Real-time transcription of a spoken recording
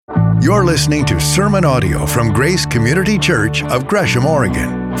You're listening to sermon audio from Grace Community Church of Gresham,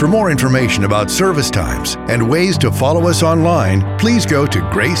 Oregon. For more information about service times and ways to follow us online, please go to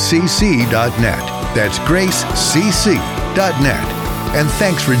gracecc.net. That's gracecc.net. And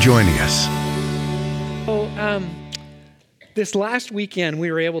thanks for joining us. This last weekend,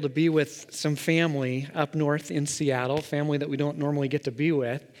 we were able to be with some family up north in Seattle, family that we don't normally get to be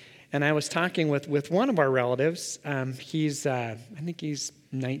with. And I was talking with one of our relatives. I think he's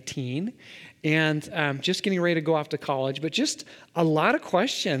 19, and just getting ready to go off to college, but just a lot of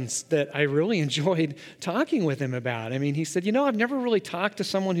questions that I really enjoyed talking with him about. I mean, he said, I've never really talked to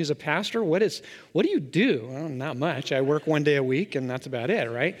someone who's a pastor. What do you do? Well, not much. I work one day a week, and that's about it,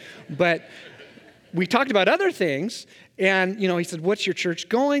 right? But we talked about other things, and he said, "What's your church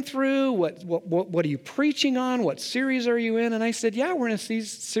going through? What are you preaching on? What series are you in?" And I said, "Yeah, we're in a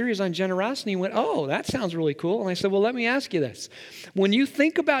series on generosity." He went, "Oh, that sounds really cool." And I said, "Well, let me ask you this: when you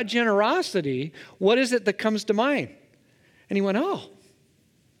think about generosity, what is it that comes to mind?" And he went, "Oh,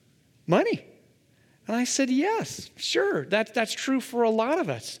 money." And I said, "Yes, sure, that's true for a lot of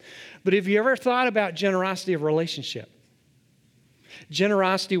us. But have you ever thought about generosity of relationship?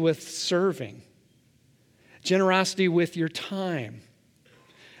 Generosity with serving? Generosity with your time?"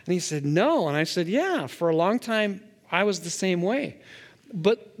 And he said, "No." And I said, "Yeah, for a long time, I was the same way."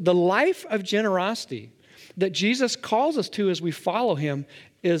 But the life of generosity that Jesus calls us to as we follow him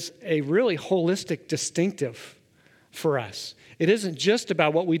is a really holistic distinctive for us. It isn't just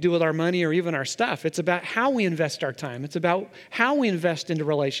about what we do with our money or even our stuff. It's about how we invest our time. It's about how we invest into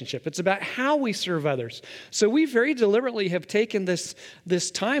relationship. It's about how we serve others. So we very deliberately have taken this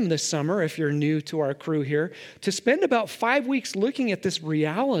time this summer, if you're new to our crew here, to spend about 5 weeks looking at this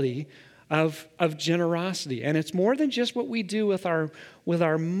reality of generosity. And it's more than just what we do with our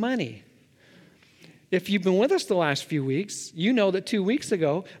money. If you've been with us the last few weeks, you know that 2 weeks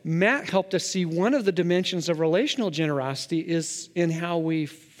ago, Matt helped us see one of the dimensions of relational generosity is in how we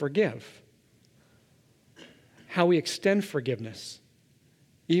forgive, how we extend forgiveness,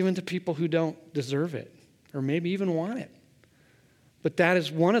 even to people who don't deserve it or maybe even want it. But that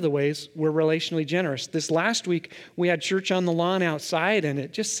is one of the ways we're relationally generous. This last week, we had church on the lawn outside, and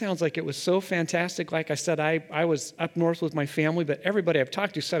it just sounds like it was so fantastic. Like I said, I was up north with my family, but everybody I've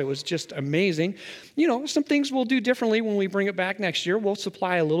talked to said it was just amazing. Some things we'll do differently when we bring it back next year. We'll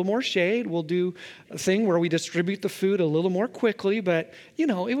supply a little more shade. We'll do a thing where we distribute the food a little more quickly. But, it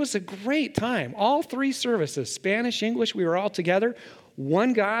was a great time. All 3 services, Spanish, English, we were all together.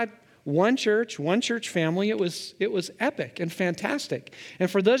 One God, one church family. It was epic and fantastic.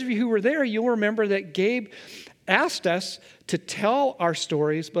 And for those of you who were there, you'll remember that Gabe asked us to tell our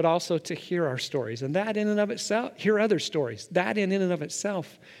stories, but also to hear our stories. And that in and of itself, hear other stories. That in and of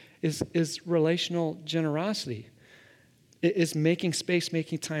itself is relational generosity. It is making space,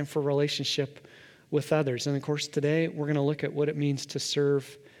 making time for relationship with others. And of course, today we're going to look at what it means to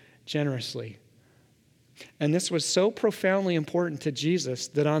serve generously. And this was so profoundly important to Jesus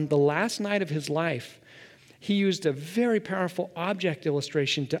that on the last night of his life, he used a very powerful object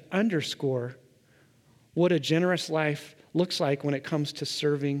illustration to underscore what a generous life looks like when it comes to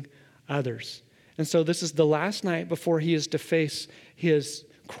serving others. And so this is the last night before he is to face his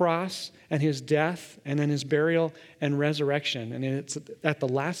cross and his death and then his burial and resurrection. And it's at the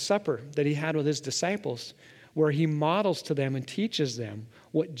Last Supper that he had with his disciples where he models to them and teaches them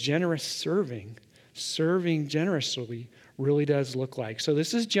what generous serving generously really does look like. So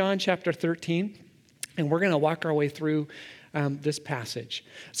this is John chapter 13, and we're going to walk our way through this passage.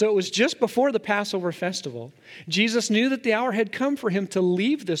 So it was just before the Passover festival. Jesus knew that the hour had come for him to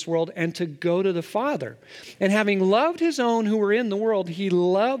leave this world and to go to the Father. And having loved his own who were in the world, he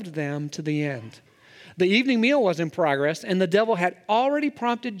loved them to the end. The evening meal was in progress, and the devil had already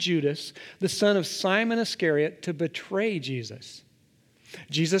prompted Judas, the son of Simon Iscariot, to betray Jesus.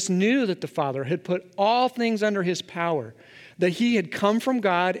 Jesus knew that the Father had put all things under his power, that he had come from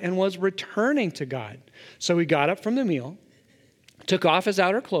God and was returning to God. So he got up from the meal, took off his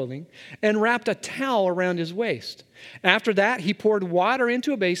outer clothing, and wrapped a towel around his waist. After that, he poured water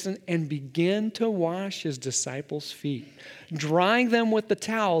into a basin and began to wash his disciples' feet, drying them with the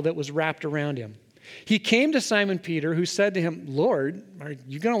towel that was wrapped around him. He came to Simon Peter, who said to him, "Lord, are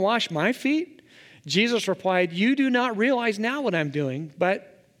you going to wash my feet?" Jesus replied, "You do not realize now what I'm doing,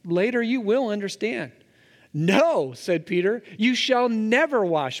 but later you will understand." "No," said Peter, "you shall never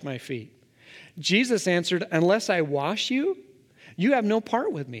wash my feet." Jesus answered, "Unless I wash you, you have no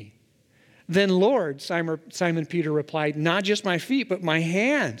part with me." "Then, Lord," Simon Peter replied, "not just my feet, but my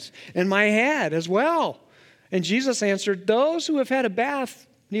hands and my head as well." And Jesus answered, "Those who have had a bath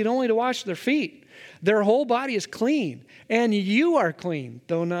need only to wash their feet, Their whole body is clean, and you are clean,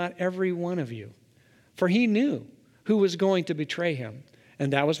 though not every one of you. For he knew who was going to betray him,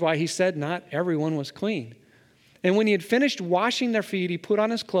 and that was why he said not everyone was clean. And when he had finished washing their feet, he put on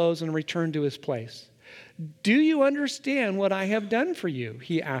his clothes and returned to his place. Do you understand what I have done for you?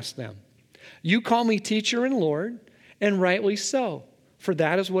 He asked them. You call me teacher and Lord, and rightly so, for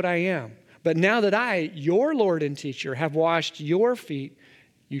that is what I am. But now that I, your Lord and teacher, have washed your feet,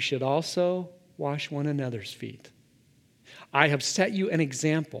 you should also wash one another's feet. I have set you an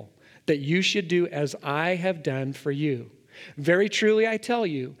example that you should do as I have done for you. Very truly I tell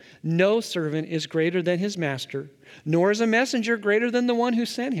you, no servant is greater than his master, nor is a messenger greater than the one who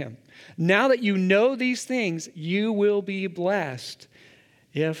sent him. Now that you know these things, you will be blessed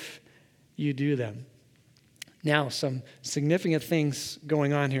if you do them. Now, some significant things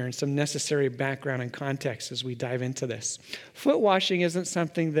going on here and some necessary background and context as we dive into this. Foot washing isn't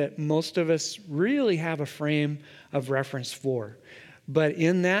something that most of us really have a frame of reference for. But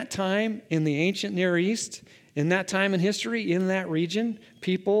in that time, in the ancient Near East, in that time in history, in that region,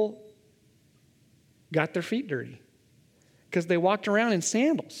 people got their feet dirty because they walked around in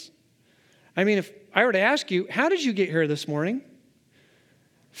sandals. I mean, if I were to ask you, how did you get here this morning?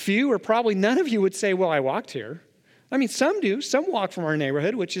 Few or probably none of you would say, well, I walked here. I mean, some do. Some walk from our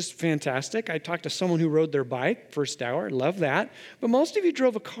neighborhood, which is fantastic. I talked to someone who rode their bike first hour. Love that. But most of you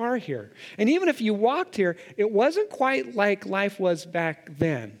drove a car here. And even if you walked here, it wasn't quite like life was back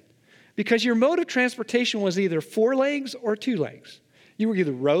then. Because your mode of transportation was either 4 legs or 2 legs. You were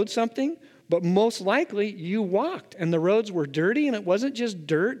either rode something, but most likely you walked. And the roads were dirty, and it wasn't just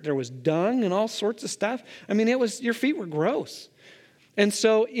dirt. There was dung and all sorts of stuff. I mean, your feet were gross. And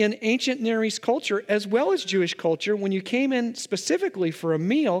so in ancient Near East culture, as well as Jewish culture, when you came in specifically for a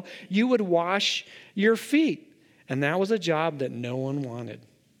meal, you would wash your feet. And that was a job that no one wanted.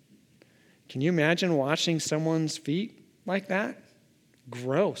 Can you imagine washing someone's feet like that?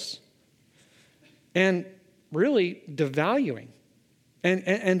 Gross. And really devaluing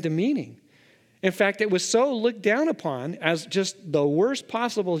and demeaning. In fact, it was so looked down upon as just the worst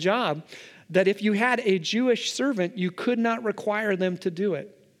possible job that if you had a Jewish servant, you could not require them to do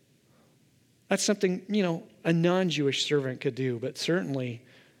it. That's something, a non-Jewish servant could do, but certainly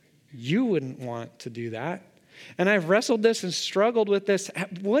you wouldn't want to do that. And I've wrestled this and struggled with this.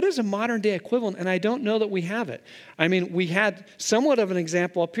 What is a modern day equivalent? And I don't know that we have it. I mean, we had somewhat of an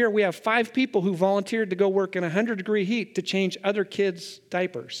example up here. We have 5 people who volunteered to go work in 100-degree heat to change other kids'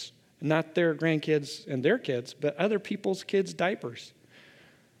 diapers. Not their grandkids and their kids, but other people's kids' diapers.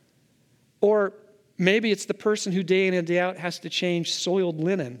 Or maybe it's the person who day in and day out has to change soiled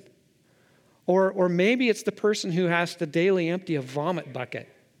linen. Or maybe it's the person who has to daily empty a vomit bucket.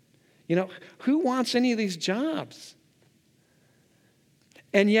 Who wants any of these jobs?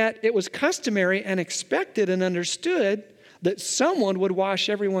 And yet it was customary and expected and understood that someone would wash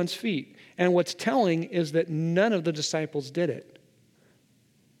everyone's feet. And what's telling is that none of the disciples did it.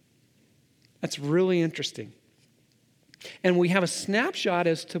 That's really interesting. And we have a snapshot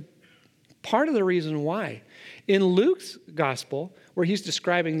as to part of the reason why. In Luke's gospel, where he's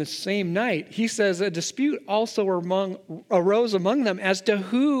describing the same night, he says a dispute also arose among them as to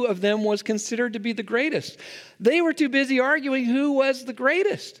who of them was considered to be the greatest. They were too busy arguing who was the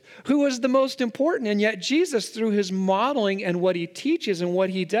greatest, who was the most important. And yet Jesus, through his modeling and what he teaches and what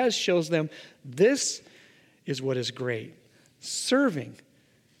he does, shows them this is what is great. Serving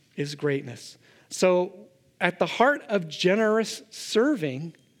is greatness. So at the heart of generous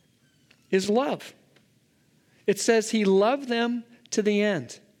serving is love. It says he loved them to the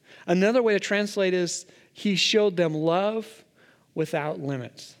end. Another way to translate is he showed them love without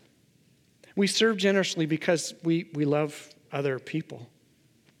limits. We serve generously because we love other people.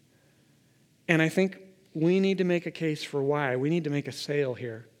 And I think we need to make a case for why. We need to make a sale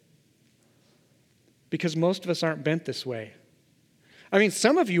here. Because most of us aren't bent this way. I mean,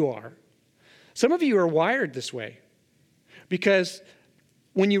 some of you are. Some of you are wired this way. Because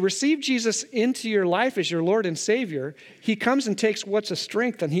when you receive Jesus into your life as your Lord and Savior, he comes and takes what's a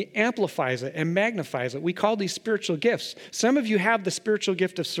strength and he amplifies it and magnifies it. We call these spiritual gifts. Some of you have the spiritual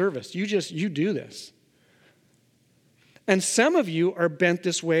gift of service. You do this. And some of you are bent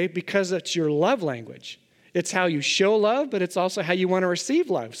this way because it's your love language. It's how you show love, but it's also how you want to receive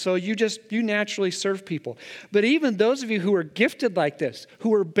love. So you naturally serve people. But even those of you who are gifted like this,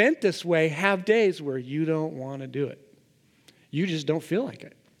 who are bent this way, have days where you don't want to do it. You just don't feel like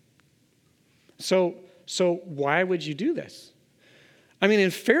it. So why would you do this? I mean,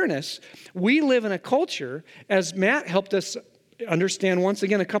 in fairness, we live in a culture, as Matt helped us understand once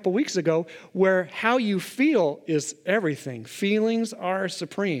again a couple weeks ago, where how you feel is everything. Feelings are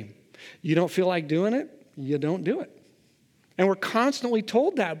supreme. You don't feel like doing it, you don't do it. And we're constantly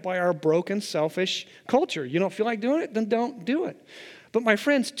told that by our broken, selfish culture. You don't feel like doing it, then don't do it. But my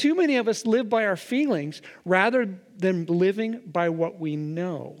friends, too many of us live by our feelings rather than living by what we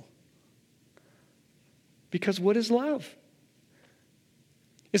know. Because what is love?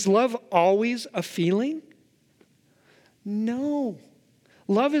 Is love always a feeling? No.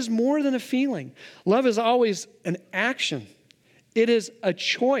 Love is more than a feeling. Love is always an action. It is a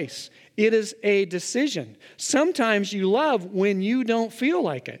choice. It is a decision. Sometimes you love when you don't feel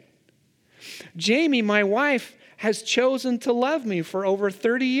like it. Jamie, my wife, has chosen to love me for over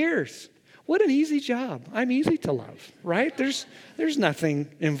 30 years. What an easy job. I'm easy to love, right? There's nothing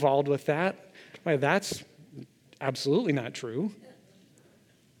involved with that. Well, that's absolutely not true.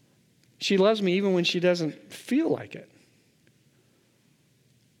 She loves me even when she doesn't feel like it.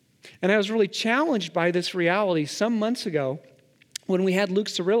 And I was really challenged by this reality some months ago when we had Luke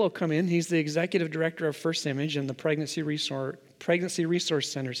Cirillo come in. He's the executive director of First Image and the pregnancy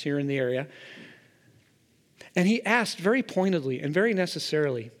resource centers here in the area. And he asked very pointedly and very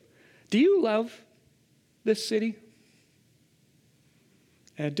necessarily, do you love this city?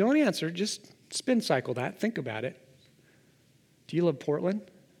 And don't answer, just spin cycle that, think about it. Do you love Portland?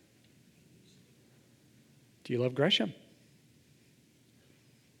 Do you love Gresham?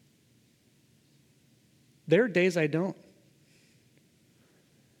 There are days I don't.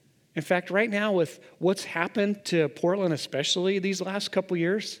 In fact, right now with what's happened to Portland, especially these last couple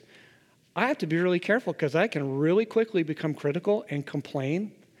years, I have to be really careful because I can really quickly become critical and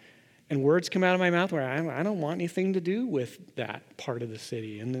complain, and words come out of my mouth where I don't want anything to do with that part of the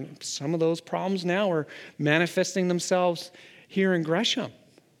city. And then some of those problems now are manifesting themselves here in Gresham.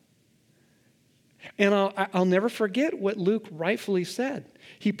 And I'll never forget what Luke rightfully said.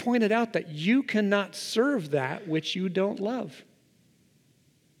 He pointed out that you cannot serve that which you don't love.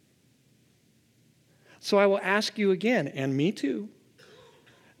 So I will ask you again, and me too,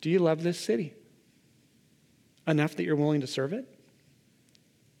 do you love this city enough that you're willing to serve it?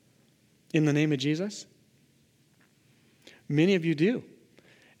 In the name of Jesus? Many of you do,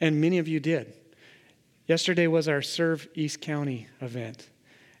 and many of you did. Yesterday was our Serve East County event,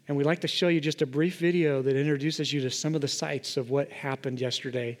 and we'd like to show you just a brief video that introduces you to some of the sights of what happened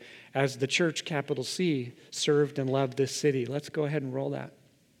yesterday as the church, capital C, served and loved this city. Let's go ahead and roll that.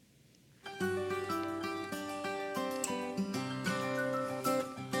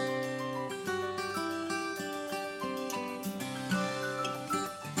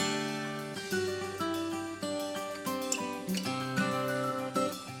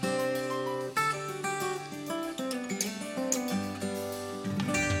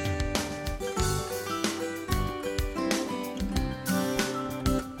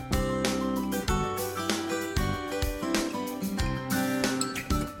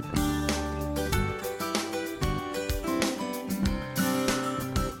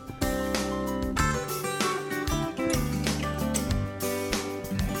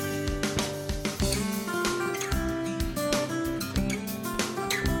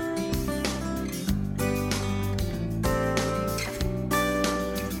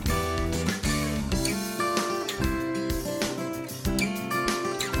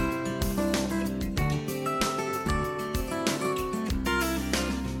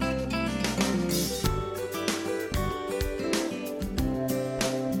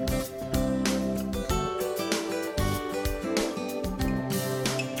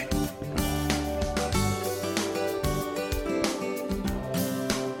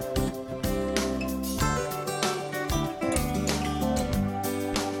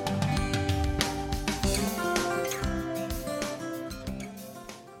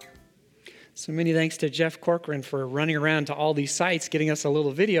 So many thanks to Jeff Corcoran for running around to all these sites, getting us a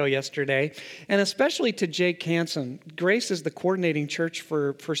little video yesterday, and especially to Jake Hansen. Grace is the coordinating church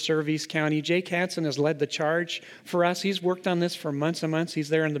for Serve East County. Jake Hansen has led the charge for us. He's worked on this for months and months. He's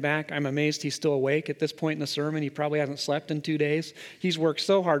there in the back. I'm amazed he's still awake at this point in the sermon. He probably hasn't slept in 2 days. He's worked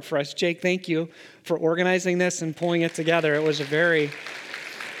so hard for us. Jake, thank you for organizing this and pulling it together. It was a very,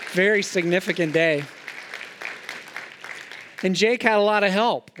 very significant day. And Jake had a lot of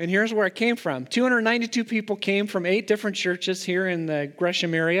help, and here's where it came from. 292 people came from 8 different churches here in the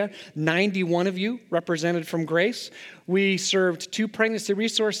Gresham area. 91 of you represented from Grace. We served 2 pregnancy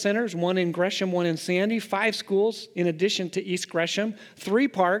resource centers, one in Gresham, one in Sandy, 5 schools in addition to East Gresham, 3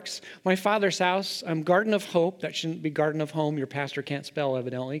 parks, my father's house, Garden of Hope. That shouldn't be Garden of Home. Your pastor can't spell,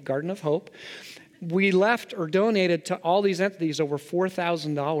 evidently. Garden of Hope. We left or donated to all these entities over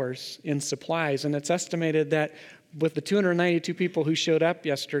 $4,000 in supplies, and it's estimated that with the 292 people who showed up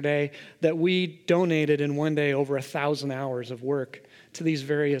yesterday, that we donated in one day over 1,000 hours of work to these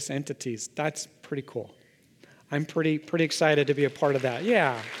various entities. That's pretty cool. I'm pretty excited to be a part of that.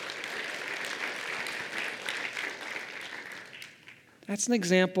 Yeah. That's an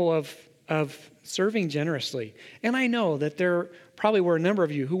example of serving generously. And I know that there probably were a number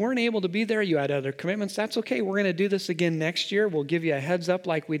of you who weren't able to be there. You had other commitments. That's okay. We're going to do this again next year. We'll give you a heads up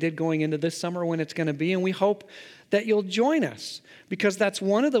like we did going into this summer when it's going to be. And we hope that you'll join us, because that's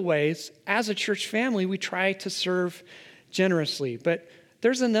one of the ways as a church family we try to serve generously. But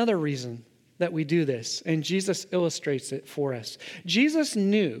there's another reason that we do this, and Jesus illustrates it for us. Jesus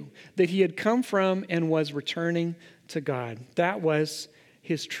knew that he had come from and was returning to God. That was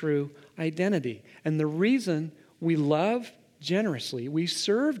his true identity. And the reason we love generously, we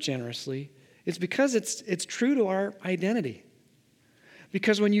serve generously, is because it's true to our identity.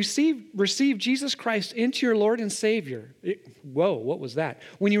 Because when you receive Jesus Christ into your Lord and Savior, what was that?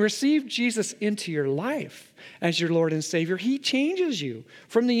 When you receive Jesus into your life as your Lord and Savior, he changes you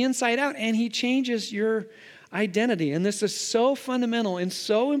from the inside out, and he changes your identity. And this is so fundamental and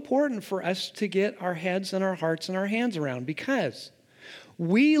so important for us to get our heads and our hearts and our hands around, because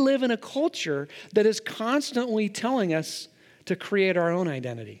we live in a culture that is constantly telling us to create our own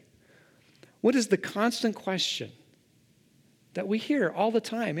identity. What is the constant question that we hear all the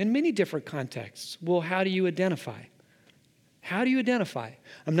time in many different contexts? Well, how do you identify? How do you identify?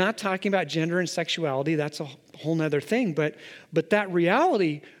 I'm not talking about gender and sexuality. That's a whole nother thing. But that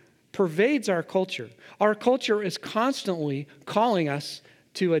reality pervades our culture. Our culture is constantly calling us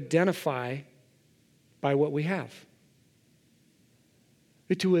to identify by what we have,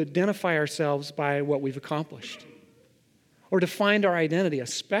 to identify ourselves by what we've accomplished, or to find our identity,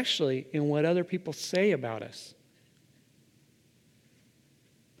 especially in what other people say about us.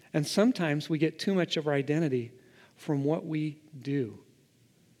 And sometimes we get too much of our identity from what we do.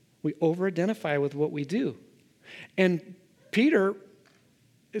 We over-identify with what we do. And Peter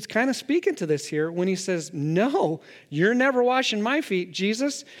is kind of speaking to this here when he says, no, you're never washing my feet,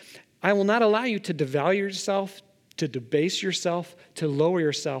 Jesus. I will not allow you to devalue yourself, to debase yourself, to lower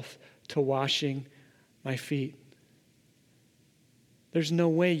yourself to washing my feet. There's no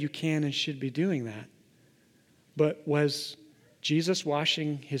way you can and should be doing that. But was Jesus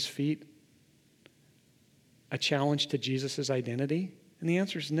washing his feet a challenge to Jesus' identity? And the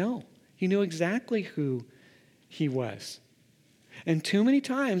answer is no. He knew exactly who he was. And too many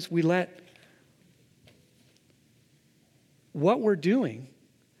times we let what we're doing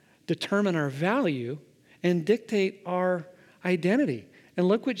determine our value and dictate our identity. And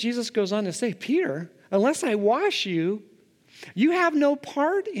look what Jesus goes on to say, Peter, unless I wash you, you have no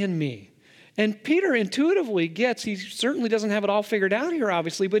part in me. And Peter intuitively gets, he certainly doesn't have it all figured out here,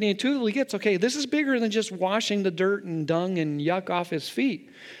 obviously, but he intuitively gets, okay, this is bigger than just washing the dirt and dung and yuck off his feet.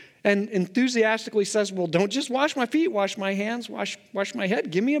 And enthusiastically says, well, don't just wash my feet, wash my hands, wash my head,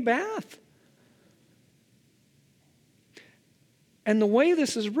 give me a bath. And the way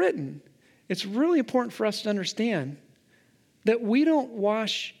this is written, it's really important for us to understand that we don't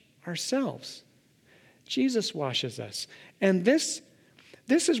wash ourselves. Jesus washes us. And this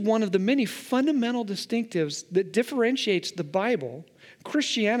is one of the many fundamental distinctives that differentiates the Bible,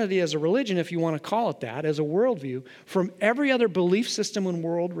 Christianity as a religion, if you want to call it that, as a worldview, from every other belief system and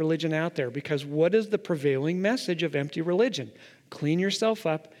world religion out there. Because what is the prevailing message of empty religion? Clean yourself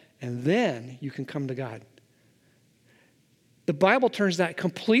up, and then you can come to God. The Bible turns that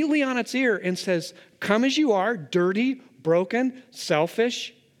completely on its ear and says, come as you are, dirty, broken,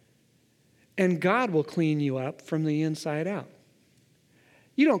 selfish, and God will clean you up from the inside out.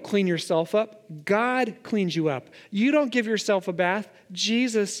 You don't clean yourself up. God cleans you up. You don't give yourself a bath.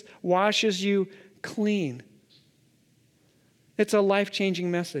 Jesus washes you clean. It's a life-changing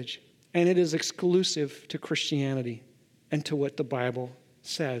message, and it is exclusive to Christianity and to what the Bible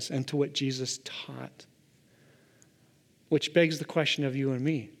says and to what Jesus taught. Which begs the question of you and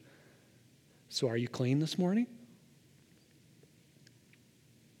me. So are you clean this morning?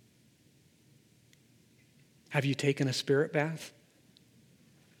 Have you taken a spirit bath?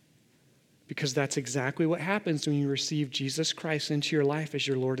 Because that's exactly what happens when you receive Jesus Christ into your life as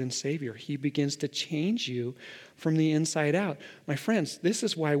your Lord and Savior. He begins to change you from the inside out. My friends, this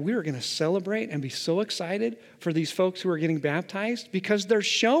is why we're going to celebrate and be so excited for these folks who are getting baptized, because they're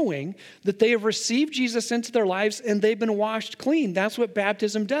showing that they have received Jesus into their lives and they've been washed clean. That's what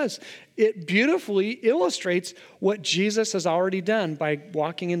baptism does. It beautifully illustrates what Jesus has already done by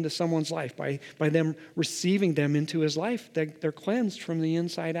walking into someone's life, by them receiving them into his life. They're cleansed from the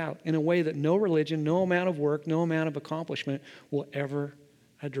inside out in a way that no religion, no amount of work, no amount of accomplishment will ever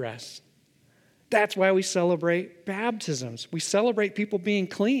address. That's why we celebrate baptisms. We celebrate people being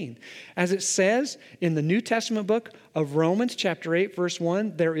clean. As it says in the New Testament book of Romans, chapter 8, verse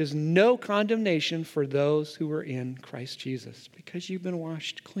 1, there is no condemnation for those who are in Christ Jesus because you've been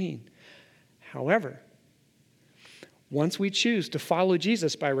washed clean. However, once we choose to follow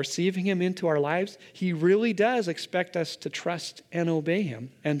Jesus by receiving him into our lives, he really does expect us to trust and obey him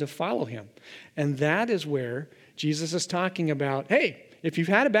and to follow him. And that is where Jesus is talking about, hey, if you've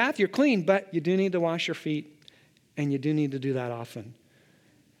had a bath, you're clean, but you do need to wash your feet, and you do need to do that often.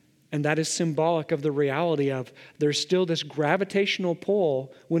 And that is symbolic of the reality of there's still this gravitational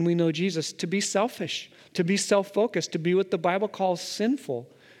pull when we know Jesus to be selfish, to be self-focused, to be what the Bible calls sinful.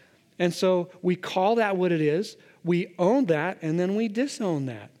 And so we call that what it is, we own that, and then we disown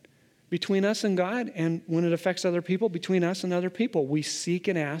that. Between us and God, and when it affects other people, between us and other people, we seek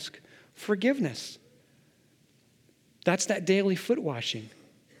and ask forgiveness. That's that daily foot washing.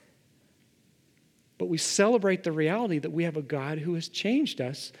 But we celebrate the reality that we have a God who has changed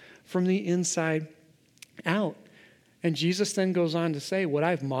us from the inside out. And Jesus then goes on to say, what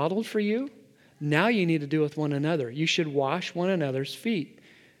I've modeled for you, now you need to do with one another. You should wash one another's feet.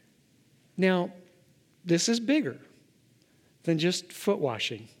 Now, this is bigger than just foot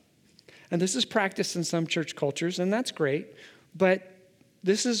washing. And this is practiced in some church cultures, and that's great. But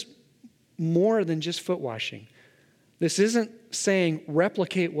this is more than just foot washing. This isn't saying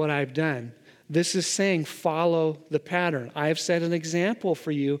replicate what I've done. This is saying follow the pattern. I have set an example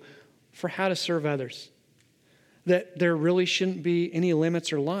for you for how to serve others. That there really shouldn't be any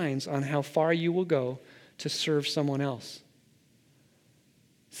limits or lines on how far you will go to serve someone else.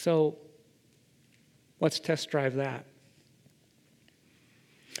 So let's test drive that.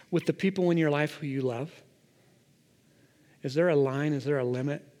 With the people in your life who you love, is there a line, is there a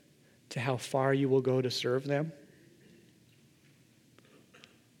limit to how far you will go to serve them?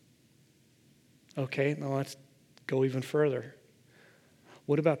 Okay, now let's go even further.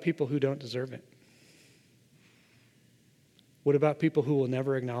 What about people who don't deserve it? What about people who will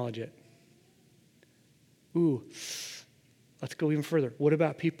never acknowledge it? Ooh, let's go even further. What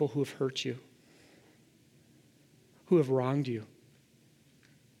about people who have hurt you? Who have wronged you?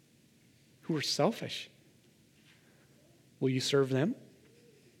 Who are selfish? Will you serve them?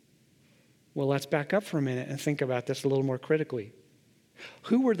 Well, let's back up for a minute and think about this a little more critically.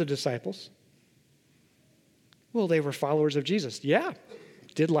 Who were the disciples? Well, they were followers of Jesus. Yeah,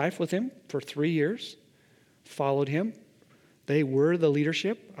 did life with him for 3 years, followed him. They were the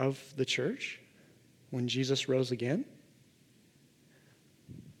leadership of the church when Jesus rose again.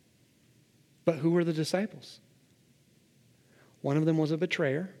 But who were the disciples? One of them was a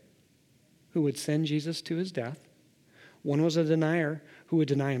betrayer who would send Jesus to his death. One was a denier who would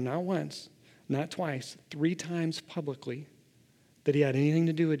deny him not once, not twice, 3 times publicly that he had anything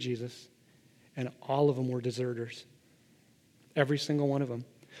to do with Jesus. And all of them were deserters. Every single one of them.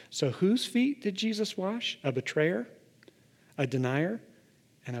 So whose feet did Jesus wash? A betrayer, a denier,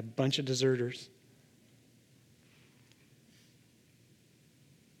 and a bunch of deserters.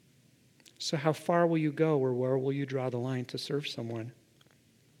 So how far will you go, or where will you draw the line to serve someone?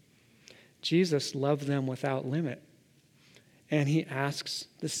 Jesus loved them without limit. And he asks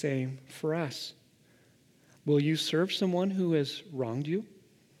the same for us. Will you serve someone who has wronged you?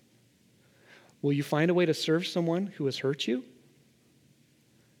 Will you find a way to serve someone who has hurt you?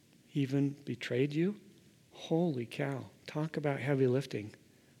 Even betrayed you? Holy cow. Talk about heavy lifting.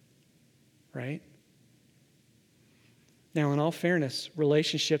 Right? Now, in all fairness,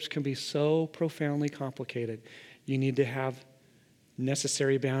 relationships can be so profoundly complicated. You need to have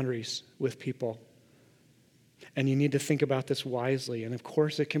necessary boundaries with people. And you need to think about this wisely. And of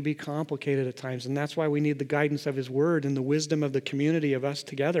course, it can be complicated at times. And that's why we need the guidance of his word and the wisdom of the community of us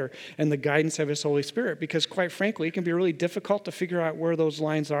together and the guidance of his Holy Spirit. Because quite frankly, it can be really difficult to figure out where those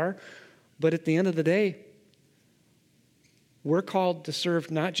lines are. But at the end of the day, we're called to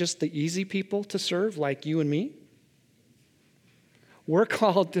serve not just the easy people to serve like you and me. We're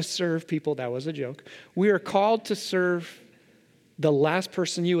called to serve people. That was a joke. We are called to serve the last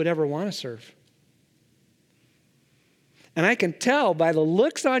person you would ever want to serve. And I can tell by the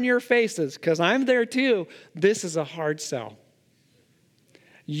looks on your faces, because I'm there too, this is a hard sell.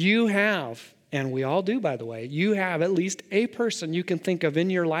 You have, and we all do, by the way, you have at least a person you can think of in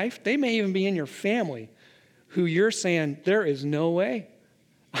your life, they may even be in your family, who you're saying, there is no way.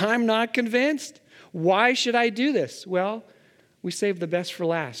 I'm not convinced. Why should I do this? Well, we save the best for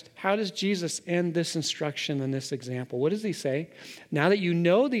last. How does Jesus end this instruction and this example? What does he say? Now that you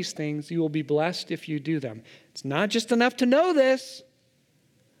know these things, you will be blessed if you do them. It's not just enough to know this.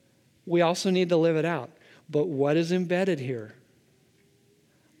 We also need to live it out. But what is embedded here?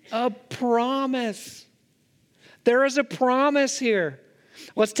 a promise. There is a promise here.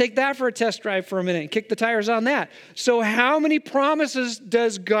 Let's take that for a test drive for a minute and kick the tires on that. So how many promises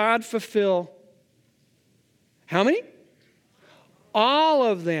does God fulfill? How many? All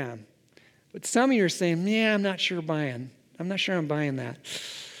of them. But some of you are saying, yeah, I'm not sure I'm buying that.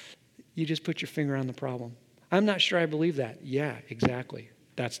 You just put your finger on the problem. I'm not sure I believe that. Yeah, exactly.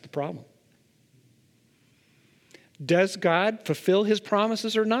 That's the problem. Does God fulfill his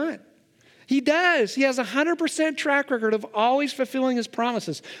promises or not? He does. He has a 100% track record of always fulfilling his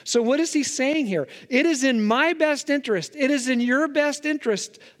promises. So what is he saying here? It is in my best interest. It is in your best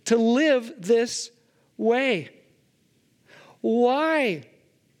interest to live this way. Why?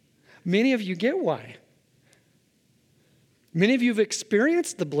 Many of you get why. Many of you have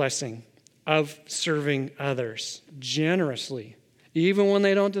experienced the blessing of serving others generously, even when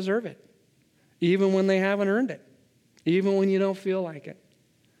they don't deserve it, even when they haven't earned it, even when you don't feel like it.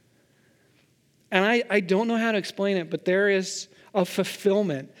 And I don't know how to explain it, but there is a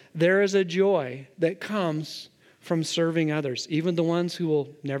fulfillment. There is a joy that comes from serving others, even the ones who will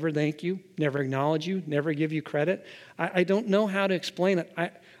never thank you, never acknowledge you, never give you credit. I don't know how to explain it.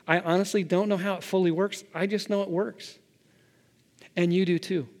 I honestly don't know how it fully works. I just know it works. And you do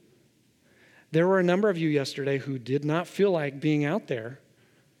too. There were a number of you yesterday who did not feel like being out there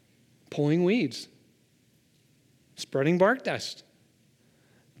pulling weeds, spreading bark dust,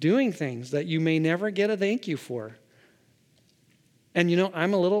 doing things that you may never get a thank you for. And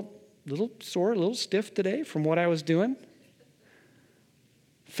I'm a little sore, a little stiff today from what I was doing.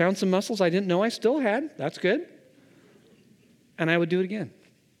 Found some muscles I didn't know I still had. That's good. And I would do it again.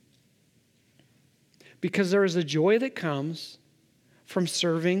 Because there is a joy that comes from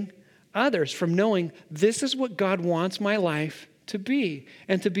serving others, from knowing this is what God wants my life to be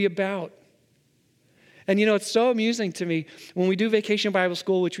and to be about. And it's so amusing to me when we do Vacation Bible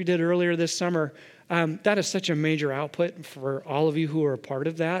School, which we did earlier this summer. That is such a major output for all of you who are a part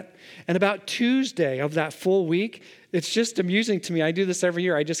of that. And about Tuesday of that full week, it's just amusing to me. I do this every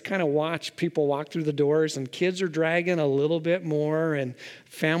year. I just kind of watch people walk through the doors, and kids are dragging a little bit more, and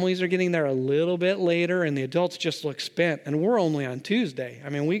families are getting there a little bit later, and the adults just look spent. And we're only on Tuesday. I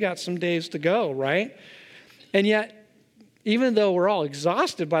mean, we got some days to go, right? And yet, even though we're all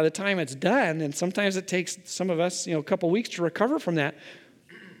exhausted by the time it's done, and sometimes it takes some of us, a couple weeks to recover from that,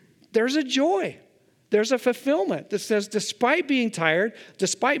 there's a joy. There's a fulfillment that says, despite being tired,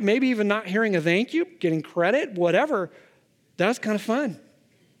 despite maybe even not hearing a thank you, getting credit, whatever, that's kind of fun.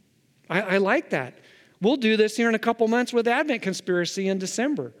 I like that. We'll do this here in a couple months with Advent Conspiracy in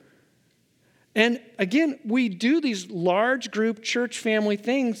December. And again, we do these large group church family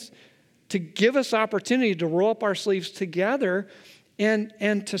things to give us opportunity to roll up our sleeves together and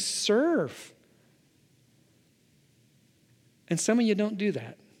to serve. And some of you don't do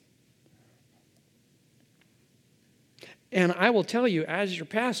that. And I will tell you, as your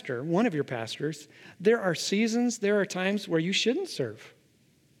pastor, one of your pastors, there are seasons, there are times where you shouldn't serve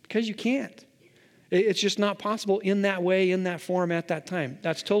because you can't. It's just not possible in that way, in that form, at that time.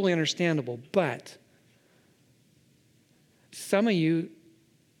 That's totally understandable. But some of you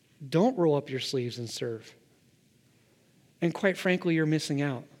don't roll up your sleeves and serve. And quite frankly, you're missing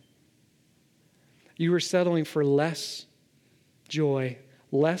out. You are settling for less joy,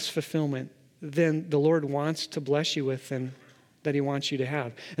 less fulfillment than the Lord wants to bless you with and that he wants you to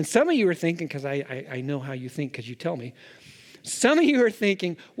have. And some of you are thinking, because I know how you think because you tell me, some of you are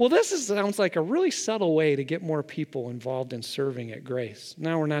thinking, well, sounds like a really subtle way to get more people involved in serving at Grace.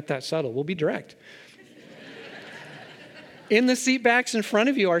 No, we're not that subtle. We'll be direct. In the seat backs in front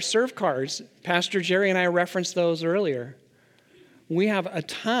of you are serve cards. Pastor Jerry and I referenced those earlier. We have a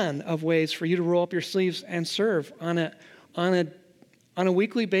ton of ways for you to roll up your sleeves and serve on a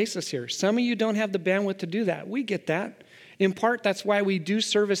weekly basis here. Some of you don't have the bandwidth to do that. We get that. In part, that's why we do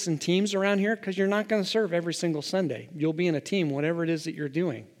service in teams around here, because you're not going to serve every single Sunday. You'll be in a team, whatever it is that you're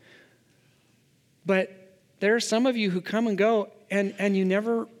doing. But there are some of you who come and go, and you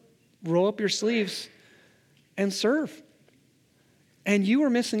never roll up your sleeves and serve. And you are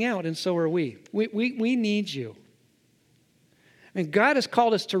missing out, and so are we. We need you. And God has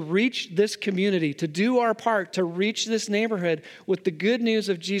called us to reach this community, to do our part, to reach this neighborhood with the good news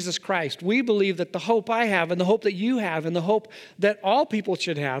of Jesus Christ. We believe that the hope I have and the hope that you have and the hope that all people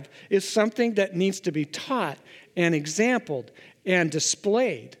should have is something that needs to be taught and exampled and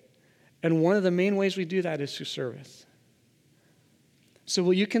displayed. And one of the main ways we do that is through service. So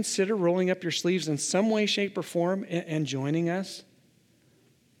will you consider rolling up your sleeves in some way, shape, or form and joining us?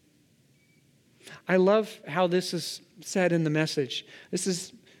 I love how this is said in the Message. This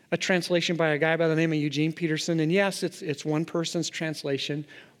is a translation by a guy by the name of Eugene Peterson. And yes, it's one person's translation,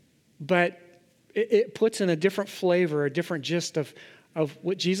 but it puts in a different flavor, a different gist of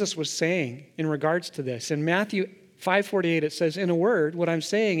what Jesus was saying in regards to this. In Matthew 5:48, it says, in a word, what I'm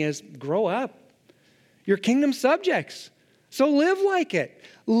saying is grow up. You're kingdom subjects, so live like it.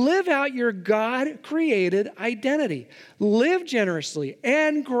 Live out your God-created identity. Live generously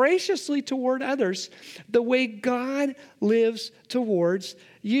and graciously toward others the way God lives towards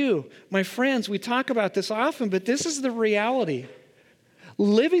you. My friends, we talk about this often, but this is the reality.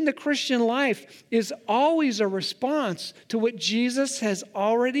 Living the Christian life is always a response to what Jesus has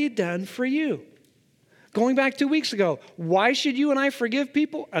already done for you. Going back 2 weeks ago, why should you and I forgive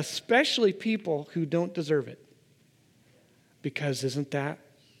people, especially people who don't deserve it? Because isn't that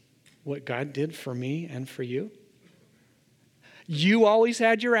what God did for me and for you? You always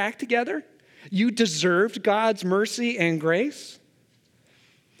had your act together. You deserved God's mercy and grace.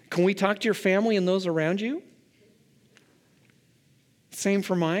 Can we talk to your family and those around you? Same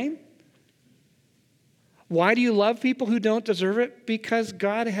for mine. Why do you love people who don't deserve it? Because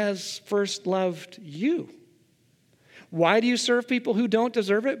God has first loved you. Why do you serve people who don't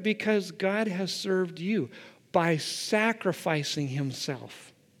deserve it? Because God has served you by sacrificing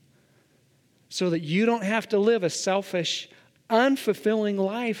himself so that you don't have to live a selfish, unfulfilling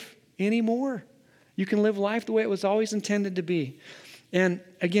life anymore. You can live life the way it was always intended to be. And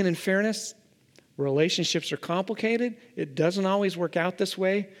again, in fairness, relationships are complicated. It doesn't always work out this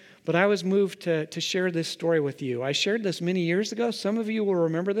way. But I was moved to share this story with you. I shared this many years ago. Some of you will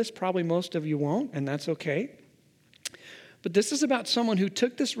remember this. Probably most of you won't, and that's okay. But this is about someone who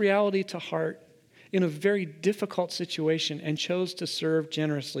took this reality to heart in a very difficult situation and chose to serve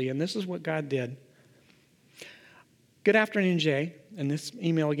generously. And this is what God did. Good afternoon, Jay. And this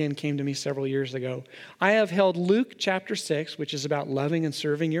email again came to me several years ago. I have held Luke chapter 6, which is about loving and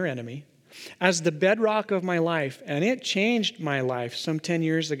serving your enemy, as the bedrock of my life. And it changed my life some 10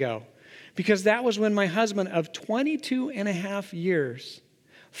 years ago, because that was when my husband of 22 and a half years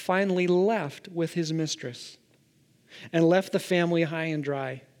finally left with his mistress and left the family high and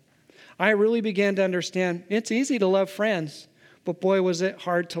dry. I really began to understand it's easy to love friends, but boy, was it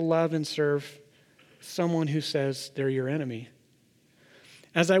hard to love and serve someone who says they're your enemy.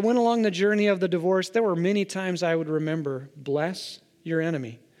 As I went along the journey of the divorce, there were many times I would remember, bless your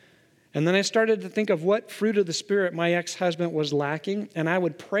enemy. And then I started to think of what fruit of the Spirit my ex-husband was lacking, and I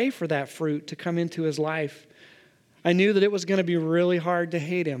would pray for that fruit to come into his life. I knew that it was going to be really hard to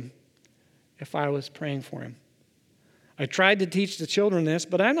hate him if I was praying for him. I tried to teach the children this,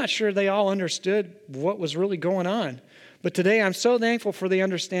 but I'm not sure they all understood what was really going on. But today I'm so thankful for the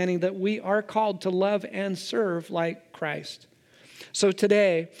understanding that we are called to love and serve like Christ. So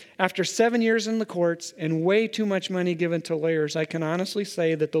today, after 7 years in the courts and way too much money given to lawyers, I can honestly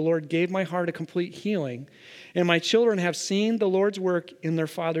say that the Lord gave my heart a complete healing, and my children have seen the Lord's work in their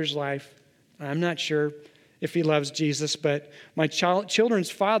father's life. I'm not sure if he loves Jesus, but my children's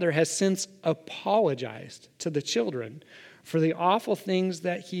father has since apologized to the children for the awful things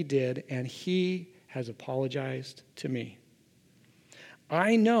that he did, and he has apologized to me.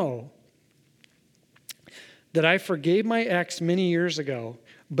 I know that I forgave my ex many years ago,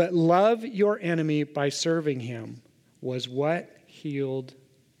 but love your enemy by serving him was what healed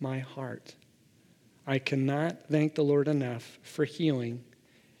my heart. I cannot thank the Lord enough for healing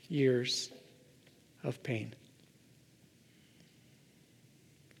years of pain.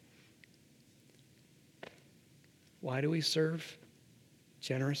 Why do we serve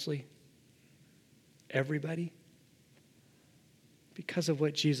generously? Everybody? Because of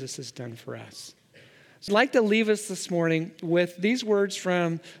what Jesus has done for us. So I'd like to leave us this morning with these words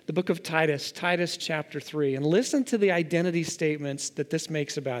from the book of Titus, Titus chapter 3, and listen to the identity statements that this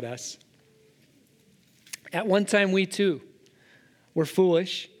makes about us. At one time, we too were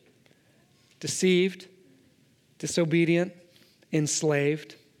foolish, deceived, disobedient,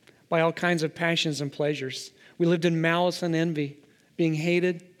 enslaved by all kinds of passions and pleasures. We lived in malice and envy, being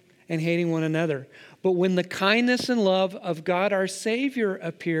hated and hating one another. But when the kindness and love of God our Savior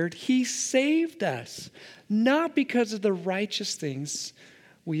appeared, he saved us, not because of the righteous things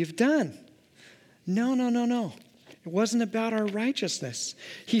we have done. No. It wasn't about our righteousness.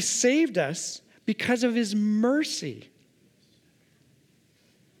 He saved us because of his mercy.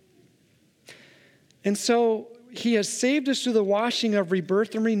 And so he has saved us through the washing of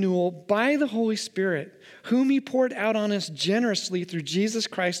rebirth and renewal by the Holy Spirit, whom he poured out on us generously through Jesus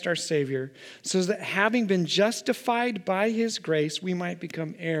Christ our Savior, so that having been justified by his grace, we might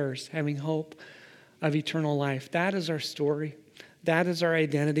become heirs, having hope of eternal life. That is our story. That is our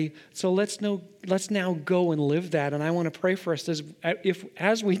identity. So let's now go and live that. And I want to pray for us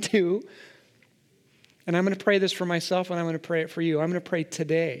as we do. And I'm going to pray this for myself, and I'm going to pray it for you. I'm going to pray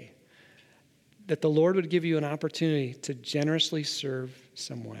today that the Lord would give you an opportunity to generously serve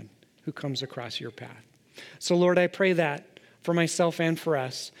someone who comes across your path. So Lord, I pray that for myself and for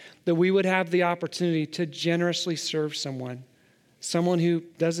us, that we would have the opportunity to generously serve someone who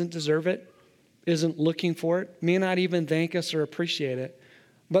doesn't deserve it, isn't looking for it, may not even thank us or appreciate it.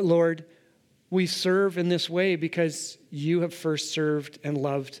 But Lord, we serve in this way because you have first served and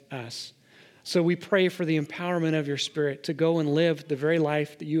loved us. So we pray for the empowerment of your Spirit to go and live the very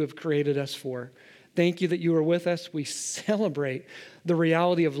life that you have created us for. Thank you that you are with us. We celebrate the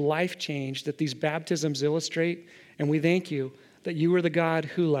reality of life change that these baptisms illustrate, and we thank you that you are the God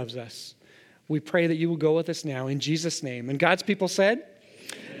who loves us. We pray that you will go with us now in Jesus' name. And God's people said,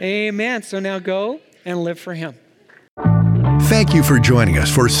 Amen. So now go and live for him. Thank you for joining us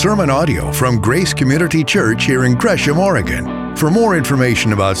for sermon audio from Grace Community Church here in Gresham, Oregon. For more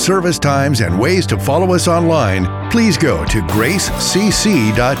information about service times and ways to follow us online, please go to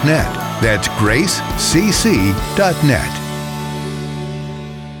gracecc.net. That's gracecc.net.